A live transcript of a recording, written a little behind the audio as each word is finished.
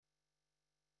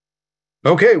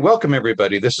Okay, welcome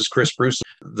everybody. This is Chris Bruce.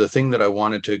 The thing that I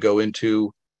wanted to go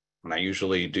into, and I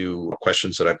usually do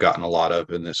questions that I've gotten a lot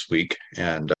of in this week,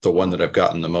 and the one that I've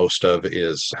gotten the most of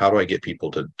is how do I get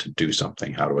people to do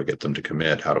something? How do I get them to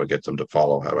commit? How do I get them to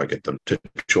follow? How do I get them to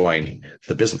join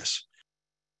the business?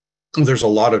 There's a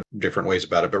lot of different ways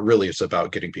about it, but really it's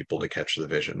about getting people to catch the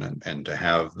vision and to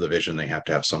have the vision, they have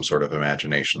to have some sort of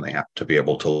imagination. They have to be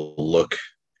able to look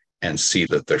and see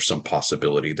that there's some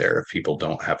possibility there. If people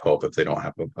don't have hope, if they don't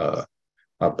have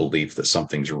a belief that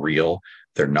something's real,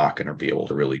 they're not going to be able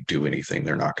to really do anything.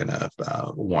 They're not going to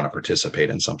want to participate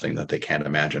in something that they can't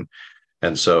imagine.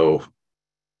 And so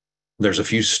there's a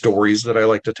few stories that I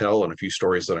like to tell and a few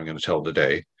stories that I'm going to tell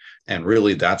today. And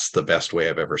really, that's the best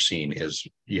way I've ever seen is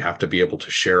you have to be able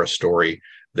to share a story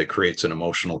that creates an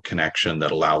emotional connection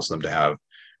that allows them to have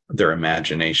their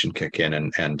imagination kick in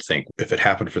and think, if it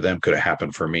happened for them, could it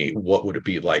happen for me? What would it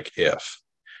be like if?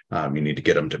 You need to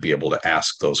get them to be able to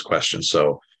ask those questions.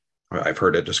 So I've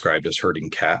heard it described as herding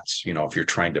cats. You know, if you're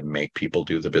trying to make people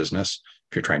do the business,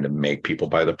 if you're trying to make people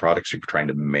buy the products, if you're trying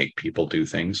to make people do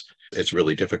things, it's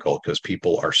really difficult because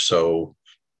people are so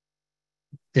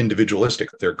individualistic.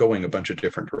 They're going a bunch of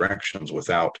different directions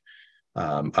without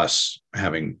us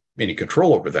having any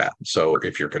control over that. So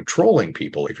if you're controlling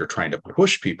people, if you're trying to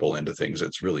push people into things,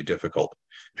 it's really difficult.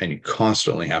 And you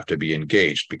constantly have to be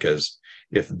engaged because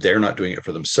if they're not doing it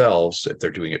for themselves, if they're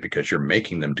doing it because you're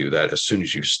making them do that, as soon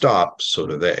as you stop, so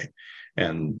do they.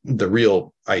 And the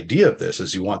real idea of this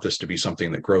is you want this to be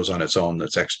something that grows on its own,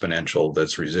 that's exponential,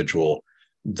 that's residual,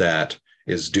 that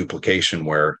is duplication,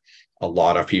 where a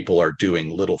lot of people are doing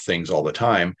little things all the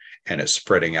time and it's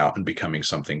spreading out and becoming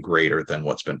something greater than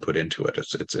what's been put into it.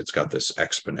 It's got this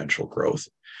exponential growth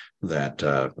that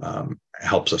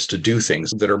helps us to do things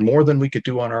that are more than we could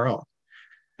do on our own.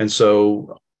 And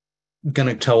so I'm going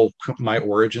to tell my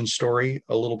origin story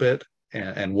a little bit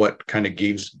and what kind of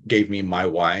gave me my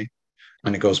why.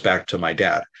 And it goes back to my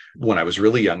dad. When I was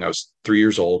really young, I was 3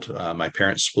 years old. My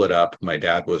parents split up. My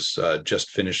dad was just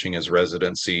finishing his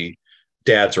residency.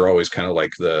 Dads are always kind of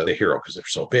like the hero because they're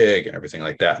so big and everything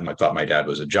like that. And I thought my dad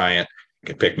was a giant,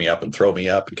 could pick me up and throw me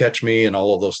up and catch me and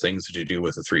all of those things that you do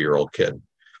with a 3-year-old kid.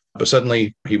 But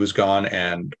suddenly he was gone,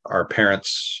 and our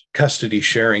parents' custody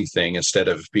sharing thing, instead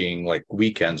of being like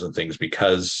weekends and things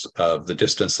because of the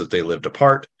distance that they lived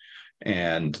apart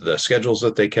and the schedules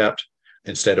that they kept,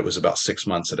 instead it was about 6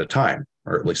 months at a time,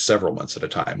 or at least several months at a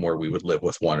time, where we would live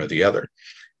with one or the other.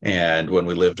 And when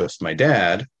we lived with my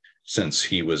dad, since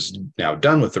he was now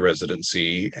done with the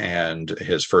residency and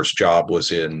his first job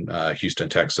was in Houston,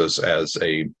 Texas as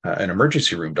an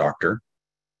emergency room doctor,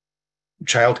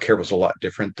 childcare was a lot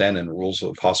different then, and rules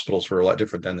of hospitals were a lot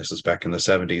different then. This is back in the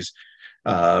 70s.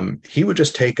 He would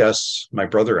just take us, my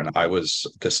brother and I was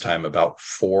this time about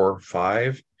 4 or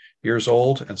 5 years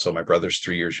old. And so my brother's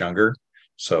 3 years younger.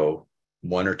 So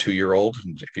 1 or 2 year old,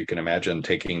 if you can imagine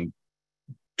taking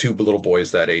two little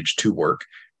boys that age to work,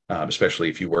 especially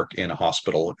if you work in a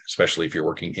hospital, especially if you're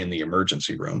working in the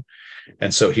emergency room.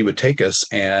 And so he would take us,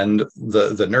 and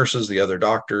the nurses, the other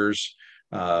doctors,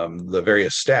 the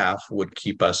various staff would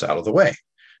keep us out of the way.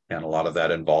 And a lot of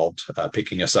that involved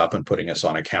picking us up and putting us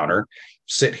on a counter,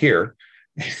 sit here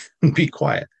and be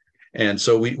quiet. And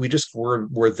so we just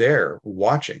were there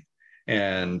watching.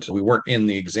 And we weren't in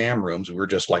the exam rooms. We were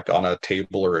just like on a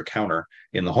table or a counter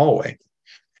in the hallway.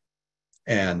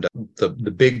 And the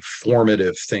big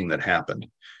formative thing that happened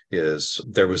is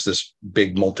there was this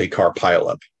big multi-car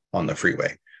pileup on the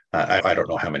freeway. I don't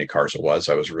know how many cars it was.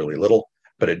 I was really little,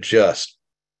 but it just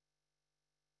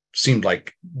seemed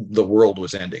like the world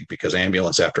was ending because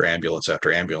ambulance after ambulance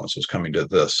after ambulance was coming to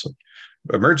this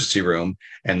emergency room,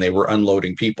 and they were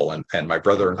unloading people. And my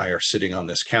brother and I are sitting on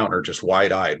this counter just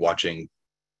wide-eyed watching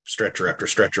stretcher after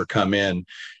stretcher come in,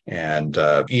 and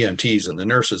EMTs and the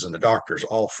nurses and the doctors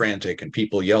all frantic and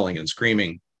people yelling and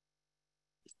screaming.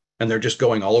 And they're just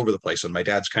going all over the place. And my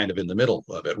dad's kind of in the middle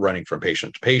of it, running from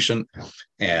patient to patient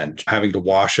and having to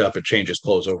wash up and change his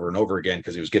clothes over and over again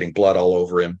because he was getting blood all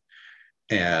over him.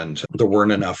 And there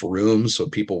weren't enough rooms. So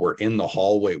people were in the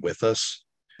hallway with us.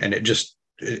 And it just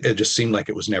seemed like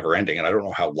it was never ending. And I don't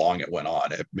know how long it went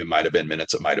on. It might have been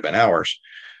minutes, it might have been hours,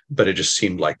 but it just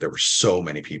seemed like there were so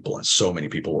many people and so many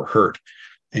people were hurt.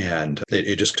 And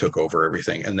it just took over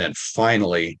everything. And then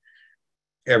finally,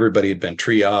 everybody had been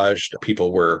triaged.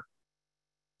 People were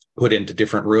put into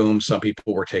different rooms. Some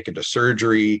people were taken to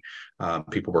surgery.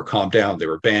 People were calmed down. They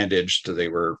were bandaged. They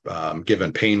were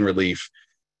given pain relief.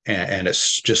 And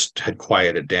it's just had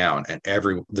quieted down. And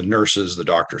the nurses, the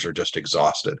doctors are just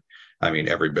exhausted. I mean,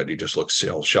 everybody just looks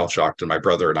shell-shocked. And my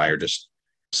brother and I are just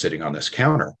sitting on this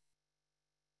counter.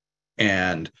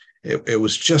 And It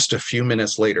was just a few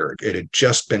minutes later. It had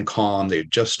just been calm. They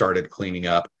had just started cleaning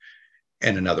up,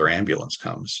 and another ambulance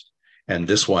comes. And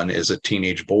this one is a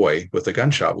teenage boy with a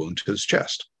gunshot wound to his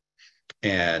chest.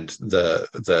 And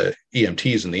the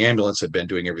EMTs in the ambulance had been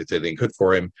doing everything they could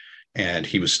for him, and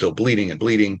he was still bleeding and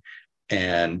bleeding.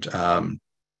 And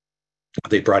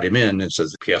they brought him in and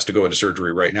says he has to go into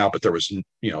surgery right now. But there was,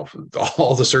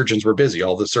 all the surgeons were busy.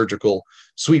 All the surgical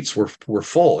suites were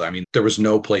full. I mean, there was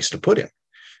no place to put him.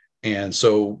 And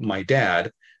so my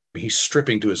dad, he's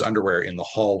stripping to his underwear in the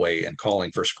hallway and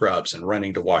calling for scrubs and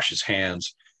running to wash his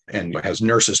hands, and has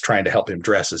nurses trying to help him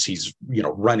dress as he's,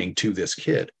 running to this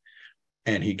kid.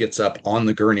 And he gets up on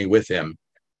the gurney with him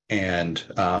and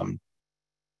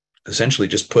essentially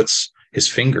just puts his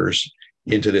fingers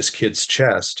into this kid's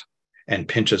chest and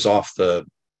pinches off the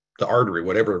artery,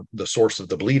 whatever the source of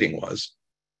the bleeding was,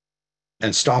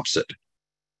 and stops it.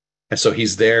 And so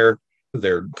he's there.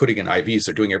 They're putting in IVs.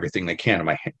 They're doing everything they can. And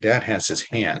my dad has his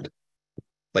hand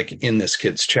like in this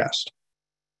kid's chest.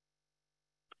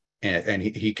 And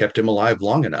he kept him alive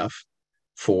long enough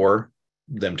for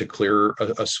them to clear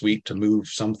a suite, to move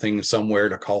something somewhere,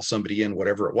 to call somebody in,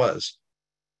 whatever it was.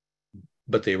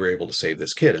 But they were able to save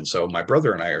this kid. And so my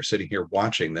brother and I are sitting here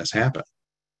watching this happen.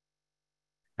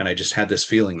 And I just had this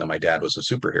feeling that my dad was a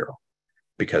superhero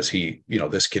because he,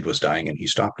 this kid was dying and he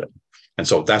stopped it. And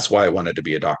so that's why I wanted to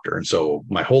be a doctor. And so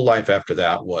my whole life after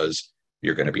that was,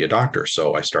 you're going to be a doctor.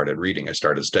 So I started reading, I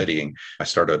started studying, I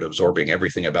started absorbing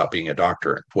everything about being a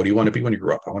doctor. What do you want to be when you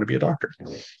grow up? I want to be a doctor.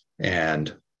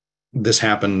 And this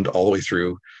happened all the way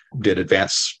through, did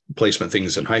advanced placement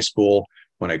things in high school.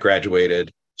 When I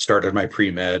graduated, started my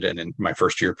pre-med, and in my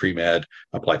first year pre-med,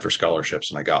 applied for scholarships,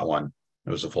 and I got one.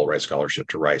 It was a full ride scholarship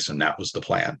to Rice, and that was the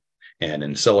plan. And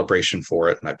in celebration for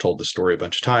it, and I've told the story a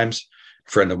bunch of times,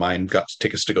 a friend of mine got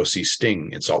tickets to go see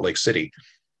Sting in Salt Lake City.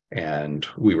 And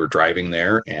we were driving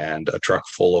there, and a truck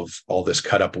full of all this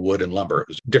cut up wood and lumber. It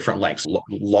was different lengths,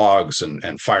 logs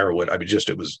and firewood. I mean,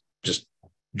 it was just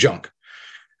junk.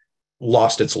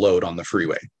 Lost its load on the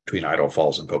freeway between Idaho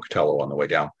Falls and Pocatello on the way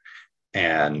down.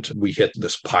 And we hit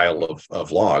this pile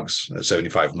of logs at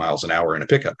 75 miles an hour in a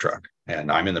pickup truck.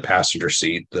 And I'm in the passenger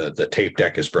seat. The tape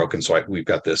deck is broken. So we've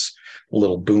got this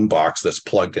little boom box that's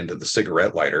plugged into the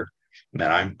cigarette lighter. And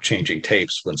I'm changing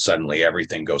tapes when suddenly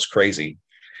everything goes crazy.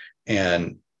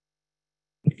 And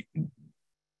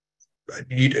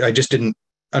I just didn't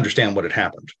understand what had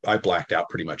happened. I blacked out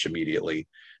pretty much immediately.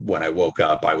 When I woke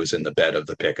up, I was in the bed of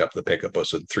the pickup. The pickup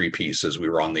was in three pieces. We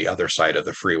were on the other side of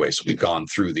the freeway. So we'd gone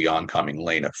through the oncoming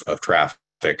lane of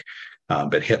traffic,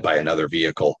 been hit by another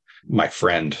vehicle. My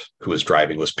friend who was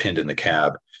driving was pinned in the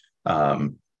cab.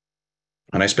 And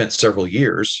I spent several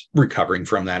years recovering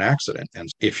from that accident. And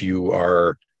if you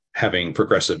are having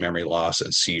progressive memory loss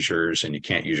and seizures and you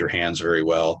can't use your hands very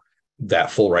well, that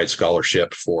full ride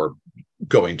scholarship for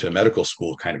going to medical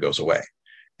school kind of goes away.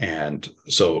 And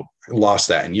so I lost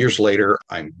that. And years later,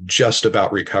 I'm just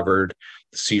about recovered.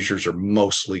 The seizures are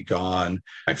mostly gone.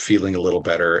 I'm feeling a little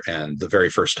better. And the very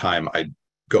first time I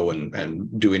go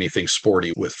and do anything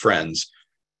sporty with friends,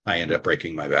 I end up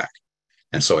breaking my back.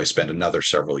 And so I spent another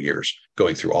several years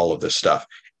going through all of this stuff.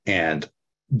 And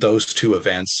those two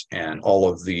events and all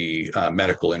of the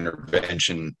medical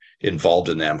intervention involved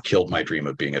in them killed my dream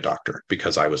of being a doctor,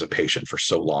 because I was a patient for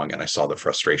so long and I saw the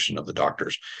frustration of the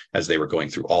doctors as they were going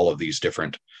through all of these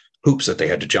different hoops that they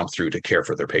had to jump through to care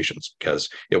for their patients, because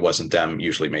it wasn't them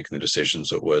usually making the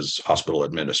decisions. It was hospital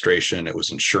administration, it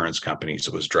was insurance companies,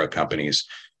 it was drug companies,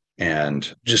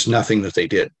 and just nothing that they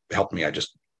did helped me. I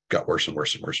just got worse and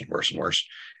worse and worse and worse and worse.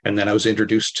 And then I was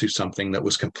introduced to something that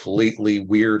was completely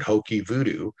weird, hokey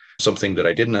voodoo, something that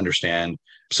I didn't understand,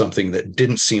 something that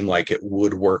didn't seem like it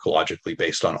would work logically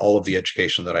based on all of the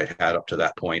education that I had up to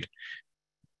that point.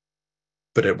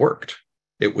 But it worked.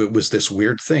 It was this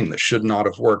weird thing that should not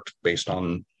have worked based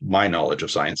on my knowledge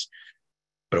of science,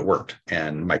 but it worked.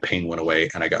 And my pain went away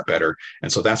and I got better.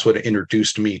 And so that's what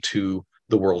introduced me to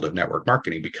the world of network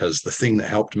marketing, because the thing that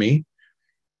helped me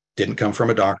didn't come from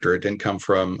a doctor. It didn't come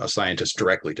from a scientist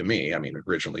directly to me. I mean,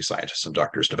 originally scientists and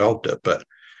doctors developed it, but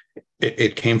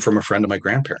it came from a friend of my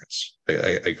grandparents,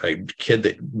 a kid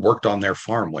that worked on their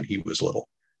farm when he was little.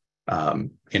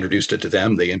 Introduced it to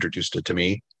them. They introduced it to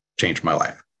me, changed my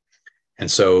life. And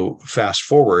so fast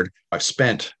forward, I've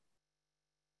spent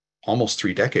almost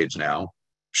 3 decades now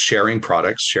sharing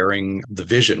products, sharing the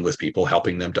vision with people,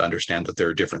 helping them to understand that there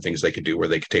are different things they can do where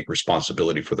they can take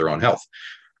responsibility for their own health.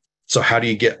 So how do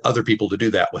you get other people to do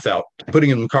that without putting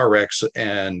them in car wrecks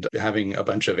and having a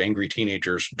bunch of angry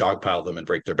teenagers dogpile them and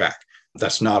break their back?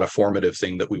 That's not a formative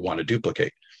thing that we want to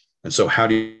duplicate. And so how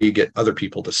do you get other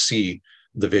people to see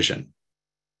the vision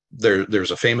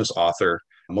There's a famous author.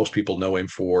 Most people know him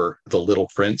for The Little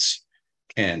Prince,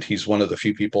 and he's one of the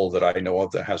few people that I know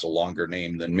of that has a longer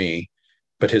name than me.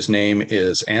 But his name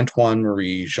is Antoine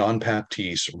Marie Jean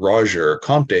Baptiste Roger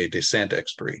Comte de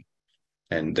Saint-Exupéry,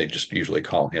 and they just usually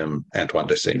call him Antoine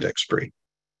de Saint-Exupéry.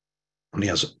 And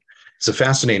he's a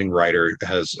fascinating writer,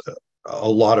 has a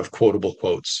lot of quotable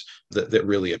quotes that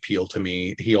really appeal to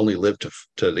me. He only lived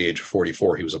to the age of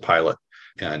 44. He was a pilot,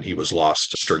 and he was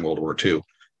lost during World War II.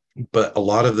 But a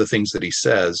lot of the things that he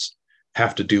says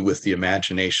have to do with the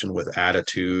imagination, with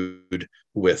attitude,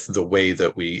 with the way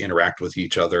that we interact with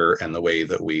each other and the way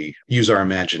that we use our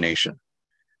imagination.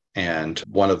 And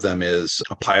one of them is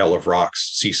a pile of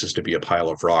rocks ceases to be a pile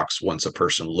of rocks once a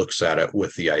person looks at it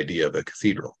with the idea of a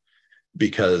cathedral,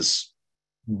 because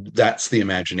that's the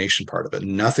imagination part of it.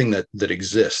 Nothing that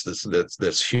exists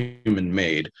that's human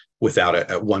made without it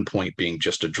at one point being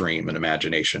just a dream, an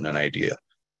imagination, an idea.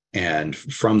 And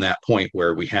from that point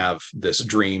where we have this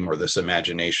dream or this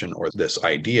imagination or this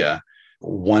idea,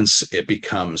 once it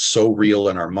becomes so real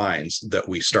in our minds that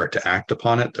we start to act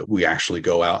upon it, that we actually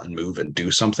go out and move and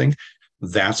do something,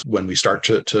 that's when we start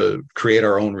to create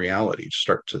our own reality,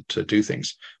 start to do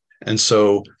things. And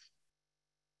so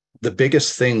the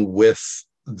biggest thing with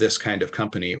this kind of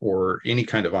company or any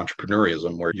kind of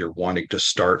entrepreneurism where you're wanting to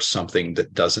start something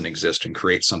that doesn't exist and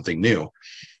create something new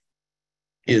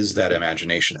is that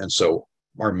imagination. And so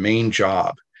our main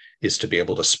job is to be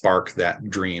able to spark that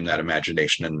dream, that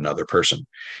imagination in another person.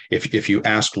 If you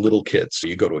ask little kids,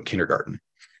 you go to a kindergarten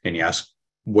and you ask,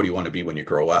 what do you want to be when you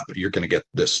grow up? You're going to get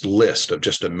this list of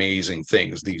just amazing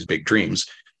things, these big dreams.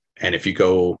 And if you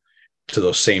go to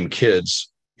those same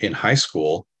kids in high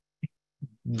school,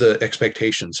 the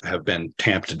expectations have been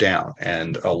tamped down,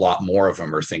 and a lot more of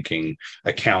them are thinking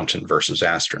accountant versus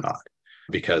astronaut,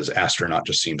 because astronaut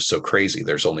just seems so crazy.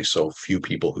 There's only so few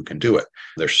people who can do it.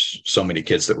 There's so many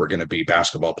kids that were going to be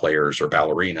basketball players or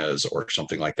ballerinas or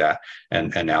something like that.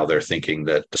 And now they're thinking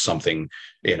that something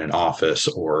in an office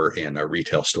or in a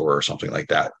retail store or something like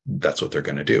that, that's what they're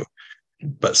going to do.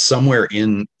 But somewhere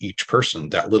in each person,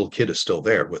 that little kid is still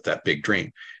there with that big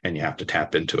dream, and you have to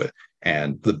tap into it.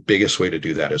 And the biggest way to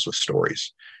do that is with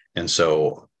stories. And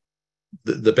so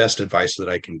the best advice that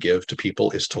I can give to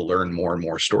people is to learn more and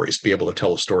more stories, be able to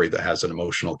tell a story that has an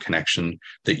emotional connection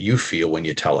that you feel when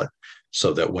you tell it,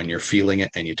 so that when you're feeling it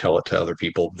and you tell it to other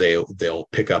people, they'll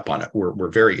pick up on it. We're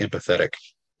very empathetic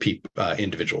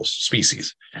individuals,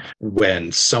 species.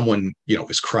 When someone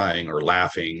is crying or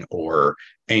laughing or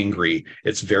angry,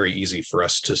 it's very easy for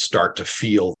us to start to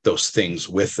feel those things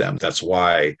with them. That's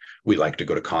why we like to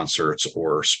go to concerts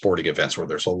or sporting events where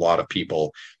there's a lot of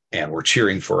people and we're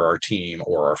cheering for our team,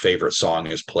 or our favorite song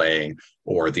is playing,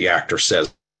 or the actor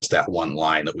says that one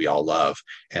line that we all love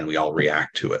and we all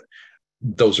react to it.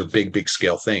 Those are big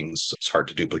scale things. It's hard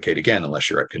to duplicate again unless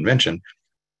you're at convention.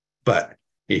 But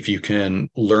if you can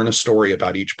learn a story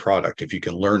about each product, if you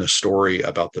can learn a story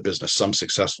about the business, some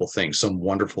successful thing, some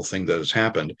wonderful thing that has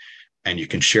happened, and you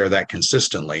can share that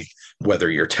consistently, whether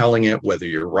you're telling it, whether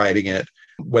you're writing it,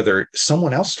 whether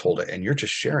someone else told it and you're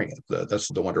just sharing it. That's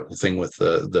the wonderful thing with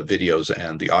the videos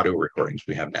and the audio recordings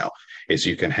we have now, is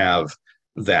you can have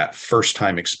that first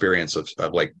time experience of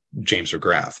like James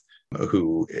McGrath,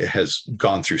 who has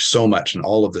gone through so much and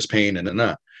all of this pain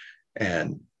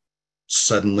and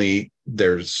suddenly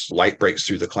there's light breaks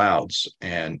through the clouds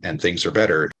and things are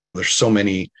better. There's so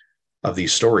many of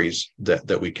these stories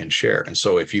that we can share. And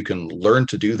so if you can learn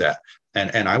to do that,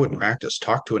 and I would practice,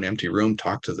 talk to an empty room,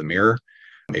 talk to the mirror.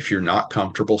 If you're not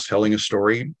comfortable telling a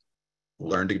story,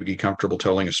 learn to be comfortable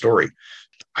telling a story.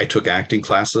 I took acting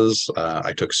classes.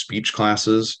 I took speech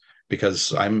classes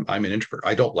because I'm an introvert.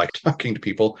 I don't like talking to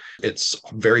people. It's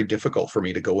very difficult for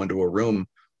me to go into a room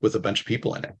with a bunch of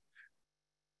people in it.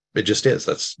 It just is.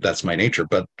 That's my nature.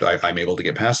 But I'm able to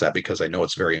get past that because I know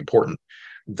it's very important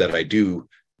that I do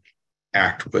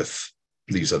act with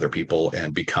these other people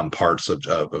and become parts of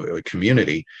a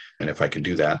community. And if I can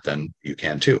do that, then you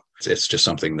can too. It's just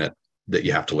something that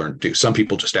you have to learn to do. Some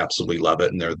people just absolutely love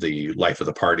it, and they're the life of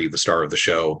the party, the star of the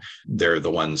show. They're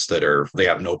the ones they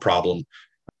have no problem.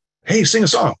 Hey, sing a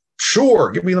song.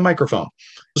 Sure, give me the microphone.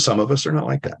 Some of us are not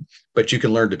like that, but you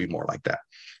can learn to be more like that.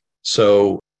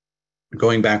 So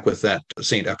going back with that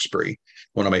Saint-Exupéry,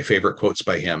 one of my favorite quotes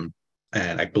by him,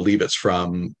 and I believe it's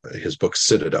from his book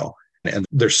Citadel. And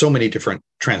there's so many different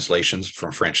translations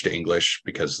from French to English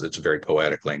because it's a very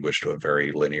poetic language to a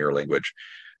very linear language.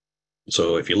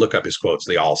 So if you look up his quotes,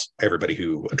 everybody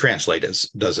who translates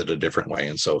does it a different way.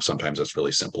 And so sometimes it's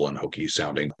really simple and hokey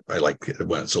sounding. I like it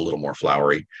when it's a little more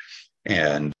flowery.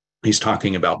 And he's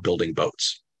talking about building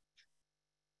boats.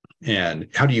 And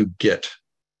how do you get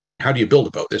how do you build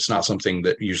a boat? It's not something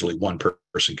that usually one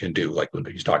person can do, like when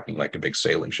he's talking like a big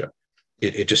sailing ship.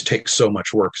 It just takes so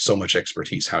much work, so much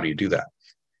expertise. How do you do that?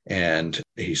 And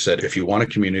he said, if you want a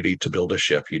community to build a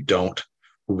ship, you don't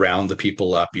round the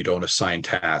people up, you don't assign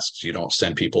tasks, you don't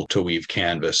send people to weave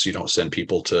canvas, you don't send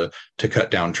people to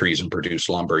cut down trees and produce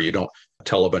lumber, you don't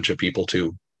tell a bunch of people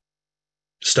to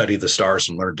study the stars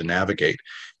and learn to navigate.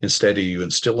 Instead, you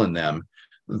instill in them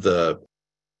the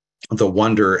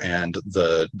wonder and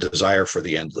the desire for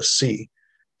the endless sea.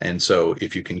 And so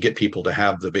if you can get people to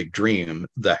have the big dream,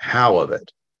 the how of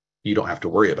it, you don't have to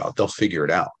worry about. They'll figure it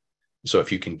out. So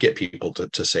if you can get people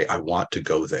to say, I want to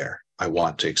go there, I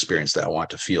want to experience that, I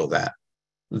want to feel that,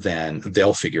 then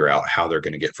they'll figure out how they're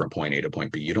going to get from point A to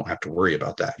point B. You don't have to worry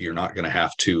about that. You're not going to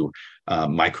have to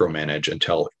micromanage and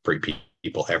tell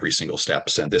people every single step,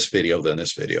 send this video, then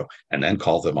this video, and then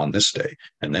call them on this day,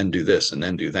 and then do this, and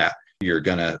then do that. You're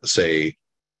going to say,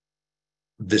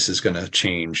 this is going to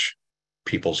change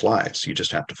people's lives. You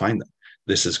just have to find them.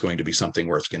 This is going to be something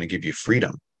where it's going to give you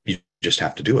freedom. You just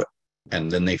have to do it.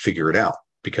 And then they figure it out,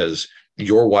 because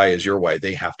your why is your why.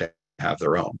 They have to have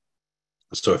their own.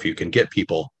 So if you can get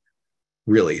people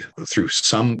really through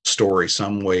some story,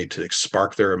 some way to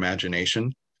spark their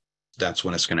imagination, that's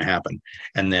when it's going to happen.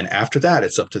 And then after that,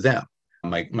 it's up to them.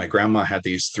 My grandma had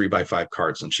these 3x5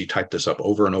 cards, and she typed this up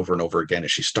over and over and over again. And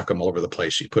she stuck them all over the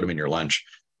place. She'd put them in your lunch.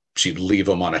 She'd leave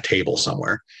them on a table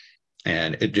somewhere.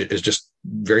 And it is just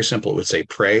very simple. It would say,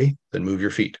 pray, then move your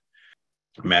feet.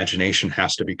 Imagination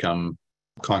has to become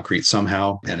concrete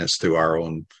somehow, and it's through our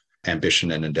own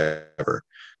ambition and endeavor.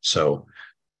 So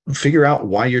figure out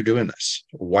why you're doing this,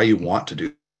 why you want to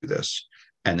do this.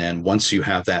 And then once you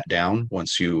have that down,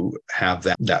 once you have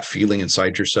that feeling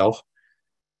inside yourself,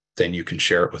 then you can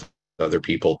share it with other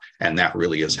people. And that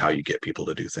really is how you get people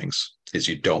to do things, is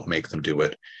you don't make them do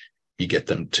it. You get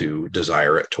them to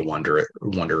desire it, to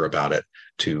wonder about it,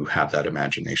 to have that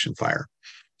imagination fire.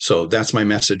 So that's my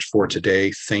message for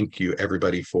today. Thank you,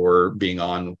 everybody, for being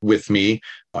on with me.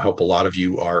 I hope a lot of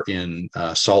you are in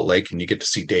Salt Lake and you get to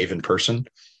see Dave in person.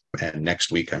 And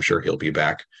next week, I'm sure he'll be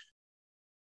back